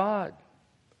sons of God.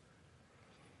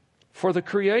 For the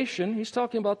creation, he's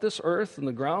talking about this earth and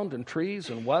the ground and trees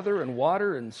and weather and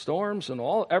water and storms and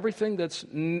everything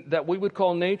that we would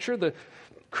call nature. The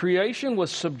creation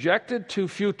was subjected to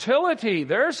futility.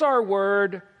 There's our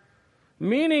word.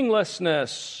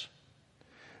 Meaninglessness.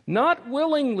 Not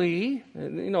willingly.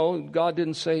 God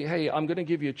didn't say, hey, I'm going to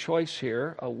give you a choice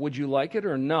here. Would you like it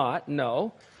or not?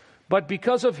 No. But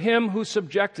because of him who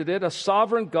subjected it, a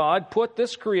sovereign God put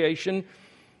this creation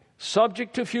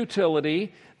subject to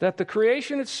futility, that the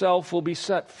creation itself will be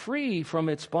set free from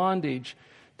its bondage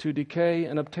to decay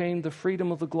and obtain the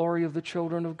freedom of the glory of the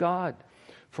children of God.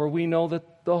 For we know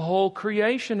that the whole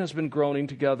creation has been groaning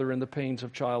together in the pains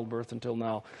of childbirth until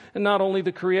now. And not only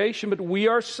the creation, but we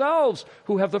ourselves,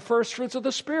 who have the first fruits of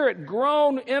the Spirit,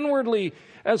 groan inwardly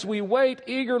as we wait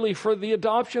eagerly for the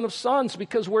adoption of sons,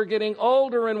 because we're getting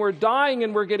older and we're dying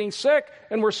and we're getting sick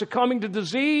and we're succumbing to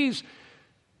disease.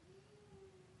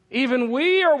 Even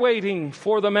we are waiting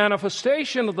for the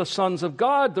manifestation of the sons of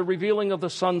God, the revealing of the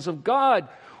sons of God.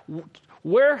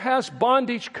 Where has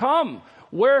bondage come?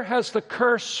 Where has the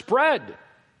curse spread?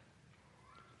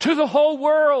 To the whole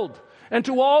world and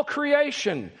to all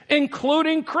creation,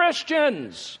 including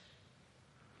Christians.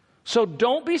 So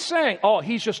don't be saying, oh,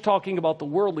 he's just talking about the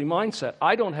worldly mindset.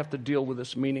 I don't have to deal with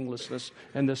this meaninglessness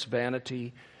and this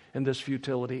vanity and this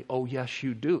futility. Oh, yes,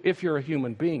 you do. If you're a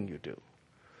human being, you do.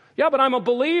 Yeah, but I'm a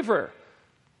believer.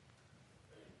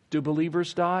 Do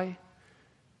believers die?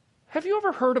 Have you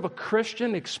ever heard of a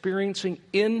Christian experiencing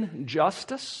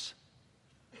injustice?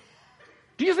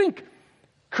 Do you think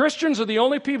Christians are the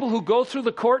only people who go through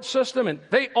the court system and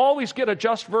they always get a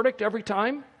just verdict every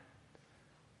time?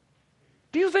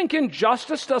 Do you think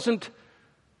injustice doesn't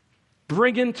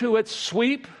bring into its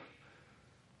sweep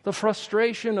the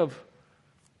frustration of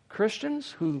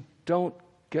Christians who don't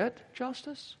get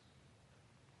justice?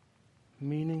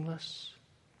 Meaningless.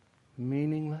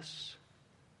 Meaningless.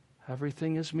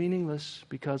 Everything is meaningless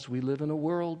because we live in a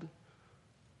world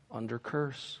under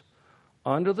curse.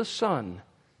 Under the sun,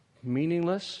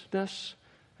 meaninglessness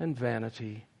and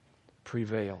vanity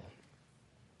prevail.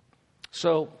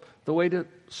 So, the way to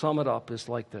sum it up is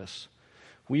like this.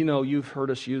 We know you've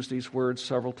heard us use these words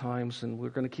several times, and we're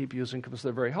going to keep using them because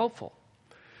they're very helpful.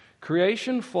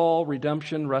 Creation, fall,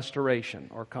 redemption, restoration,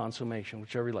 or consummation,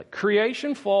 whichever you like.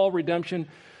 Creation, fall, redemption,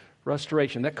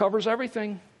 restoration. That covers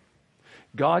everything.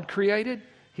 God created.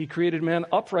 He created man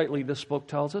uprightly, this book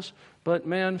tells us, but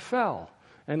man fell.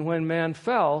 And when man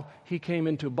fell, he came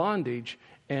into bondage,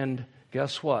 and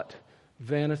guess what?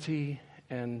 Vanity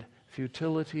and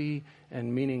futility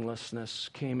and meaninglessness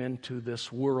came into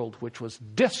this world, which was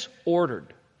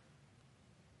disordered.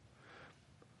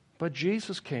 But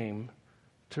Jesus came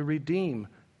to redeem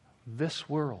this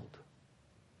world.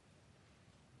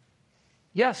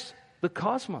 Yes, the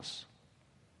cosmos.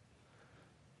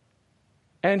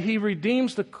 And he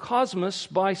redeems the cosmos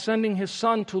by sending his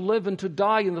Son to live and to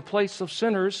die in the place of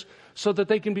sinners so that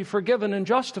they can be forgiven and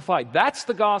justified. That's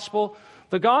the gospel.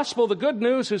 The gospel, the good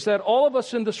news, is that all of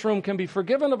us in this room can be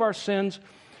forgiven of our sins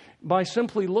by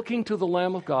simply looking to the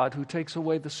Lamb of God who takes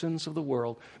away the sins of the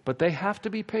world. But they have to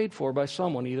be paid for by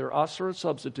someone, either us or a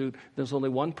substitute. There's only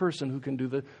one person who can do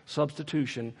the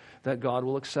substitution that God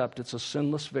will accept. It's a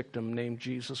sinless victim named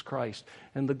Jesus Christ.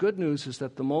 And the good news is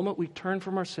that the moment we turn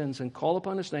from our sins and call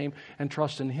upon his name and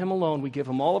trust in him alone, we give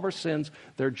him all of our sins.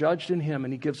 They're judged in him,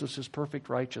 and he gives us his perfect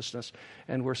righteousness,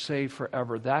 and we're saved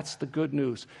forever. That's the good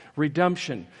news.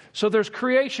 Redemption. So there's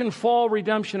creation, fall,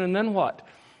 redemption, and then what?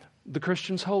 The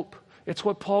Christian's hope. It's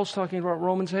what Paul's talking about,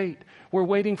 Romans 8. We're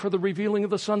waiting for the revealing of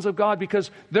the sons of God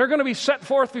because they're going to be set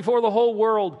forth before the whole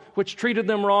world, which treated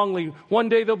them wrongly. One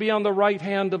day they'll be on the right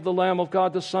hand of the Lamb of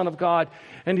God, the Son of God.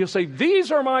 And he'll say,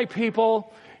 these are my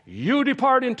people. You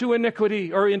depart into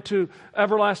iniquity or into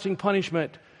everlasting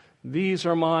punishment. These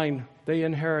are mine. They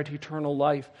inherit eternal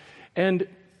life. And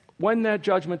when that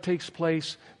judgment takes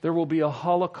place, there will be a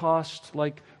Holocaust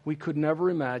like we could never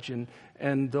imagine.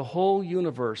 And the whole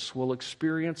universe will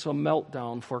experience a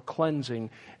meltdown for cleansing.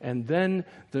 And then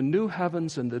the new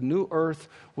heavens and the new earth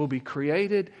will be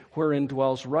created, wherein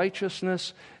dwells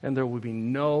righteousness, and there will be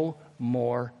no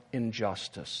more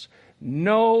injustice,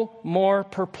 no more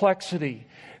perplexity,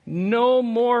 no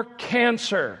more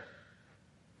cancer,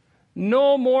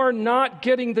 no more not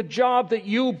getting the job that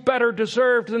you better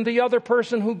deserved than the other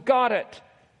person who got it,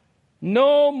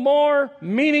 no more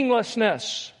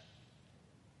meaninglessness.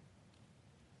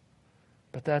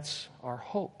 But that's our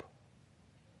hope.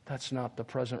 That's not the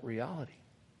present reality.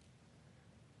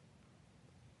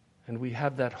 And we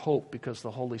have that hope because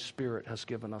the Holy Spirit has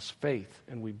given us faith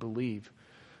and we believe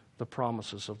the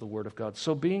promises of the Word of God.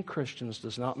 So being Christians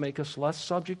does not make us less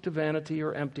subject to vanity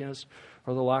or emptiness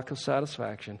or the lack of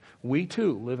satisfaction. We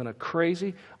too live in a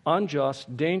crazy,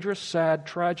 unjust, dangerous, sad,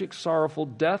 tragic, sorrowful,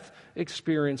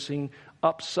 death-experiencing,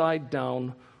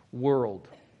 upside-down world.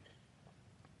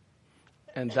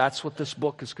 And that's what this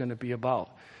book is going to be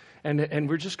about. And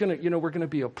we're just going to, we're going to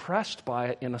be oppressed by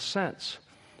it in a sense.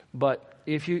 But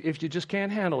if you just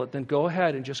can't handle it, then go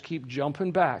ahead and just keep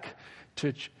jumping back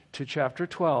to chapter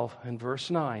 12 and verse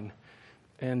 9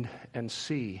 and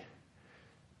see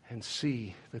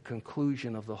the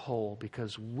conclusion of the whole,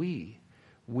 because we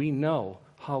know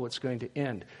how it's going to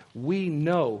end. We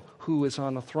know who is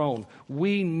on the throne.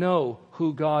 We know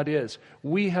who God is.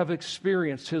 We have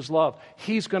experienced His love.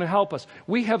 He's going to help us.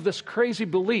 We have this crazy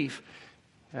belief,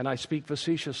 and I speak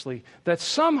facetiously, that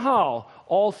somehow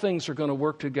all things are going to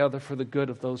work together for the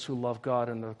good of those who love God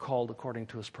and are called according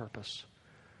to His purpose.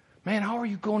 Man, how are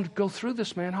you going to go through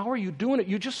this, man? How are you doing it?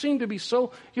 You just seem to be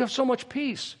you have so much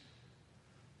peace.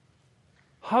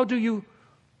 How do you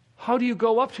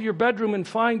go up to your bedroom and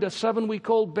find a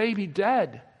 7-week-old baby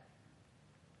dead?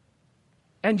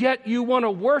 And yet you want to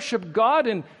worship God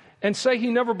and say He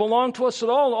never belonged to us at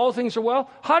all things are well?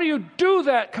 How do you do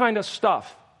that kind of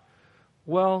stuff?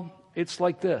 Well, it's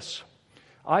like this.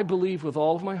 I believe with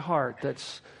all of my heart that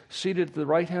seated at the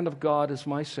right hand of God is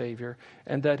my Savior,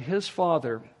 and that His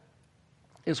Father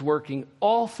is working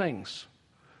all things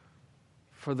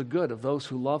for the good of those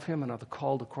who love Him and are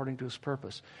called according to His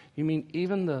purpose. You mean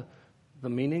even the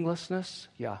meaninglessness?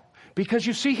 Yeah. Because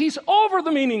you see, He's over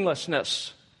the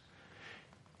meaninglessness.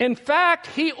 In fact,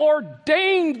 He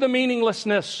ordained the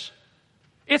meaninglessness.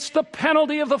 It's the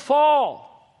penalty of the fall.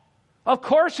 Of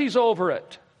course He's over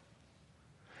it.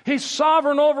 He's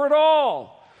sovereign over it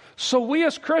all. So we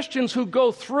as Christians who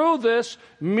go through this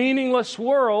meaningless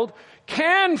world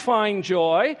can find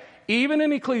joy, even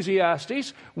in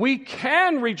Ecclesiastes. We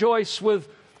can rejoice with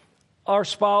our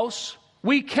spouse.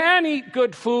 We can eat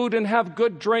good food and have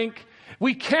good drink.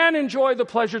 We can enjoy the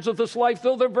pleasures of this life,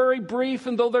 though they're very brief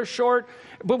and though they're short.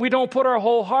 But we don't put our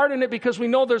whole heart in it because we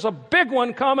know there's a big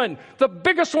one coming. The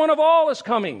biggest one of all is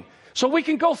coming. So we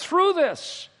can go through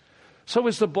this. So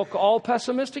is the book all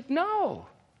pessimistic? No.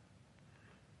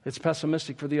 It's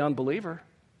pessimistic for the unbeliever,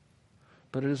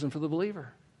 but it isn't for the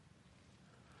believer.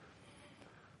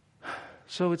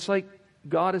 So it's like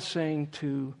God is saying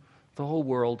to the whole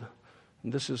world,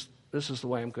 and this is the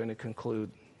way I'm going to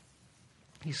conclude.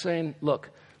 He's saying, look,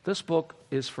 this book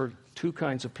is for two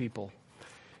kinds of people.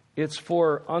 It's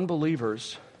for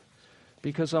unbelievers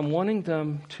because I'm wanting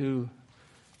them to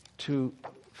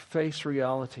face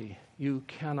reality. You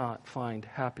cannot find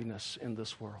happiness in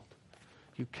this world.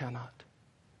 You cannot.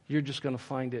 You're just going to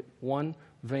find it one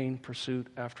vain pursuit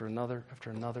after another,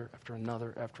 after another, after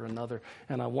another, after another.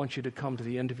 And I want you to come to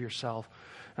the end of yourself.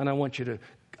 And I want you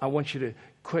to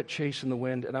quit chasing the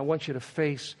wind. And I want you to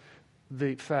face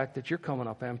the fact that you're coming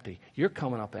up empty. You're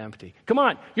coming up empty. Come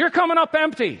on, you're coming up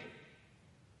empty.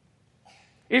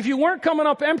 If you weren't coming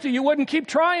up empty, you wouldn't keep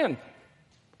trying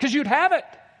because you'd have it.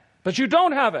 But you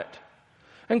don't have it.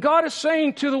 And God is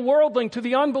saying to the worldling, to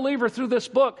the unbeliever through this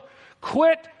book,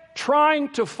 quit trying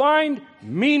to find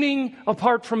meaning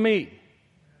apart from me.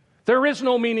 There is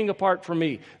no meaning apart from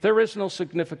me. There is no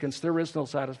significance. There is no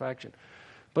satisfaction.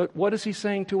 But what is He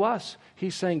saying to us?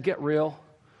 He's saying, get real.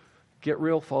 Get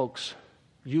real, folks.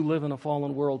 You live in a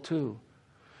fallen world too.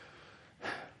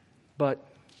 But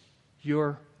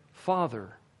your Father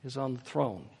is on the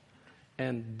throne.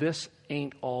 And this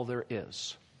ain't all there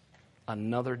is.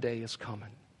 Another day is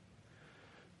coming.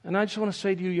 And I just want to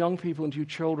say to you young people and to you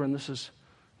children, this is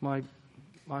my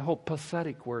hope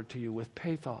pathetic word to you with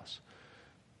pathos.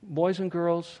 Boys and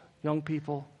girls, young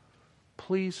people,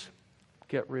 please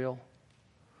get real.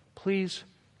 Please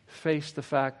face the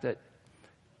fact that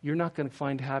you're not going to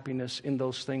find happiness in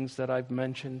those things that I've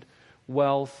mentioned.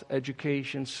 Wealth,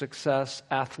 education, success,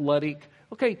 athletic.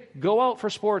 Okay, go out for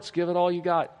sports. Give it all you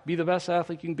got. Be the best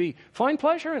athlete you can be. Find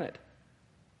pleasure in it.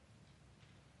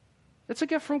 It's a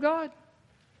gift from God.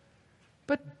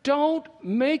 But don't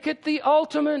make it the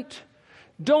ultimate.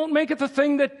 Don't make it the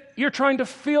thing that you're trying to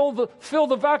fill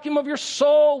the vacuum of your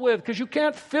soul with, because you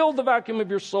can't fill the vacuum of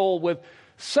your soul with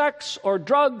sex or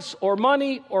drugs or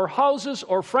money or houses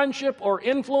or friendship or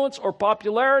influence or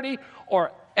popularity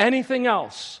or anything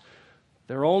else.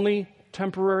 They're only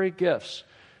temporary gifts.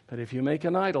 But if you make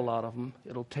an idol out of them,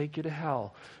 it'll take you to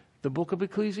hell. The book of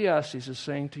Ecclesiastes is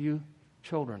saying to you,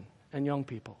 children and young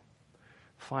people,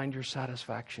 find your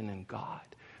satisfaction in God.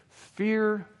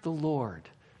 Fear the Lord.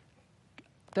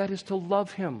 That is to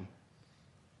love Him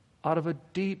out of a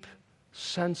deep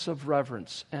sense of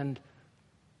reverence and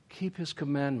keep His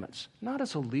commandments, not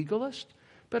as a legalist,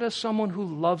 but as someone who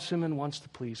loves Him and wants to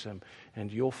please Him,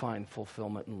 and you'll find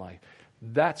fulfillment in life.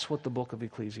 That's what the book of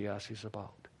Ecclesiastes is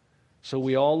about. So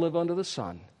we all live under the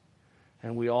sun,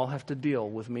 and we all have to deal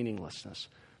with meaninglessness.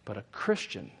 But a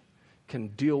Christian can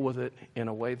deal with it in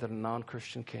a way that a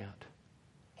non-Christian can't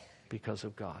because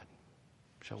of God.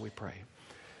 Shall we pray?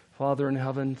 Father in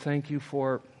heaven, thank you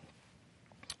for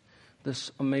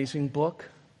this amazing book.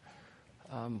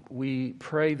 We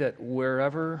pray that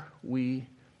wherever we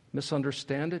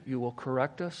misunderstand it, you will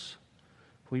correct us.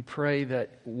 We pray that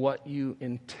what you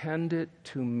intend it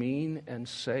to mean and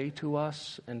say to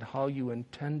us and how you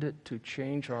intend it to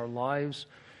change our lives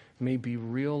may be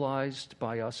realized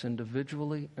by us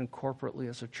individually and corporately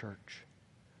as a church.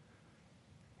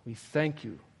 We thank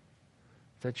you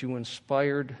that you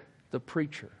inspired the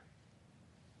preacher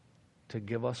to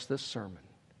give us this sermon.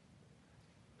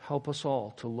 Help us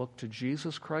all to look to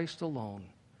Jesus Christ alone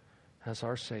as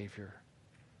our Savior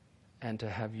and to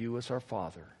have you as our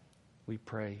Father. We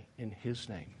pray in His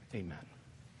name. Amen.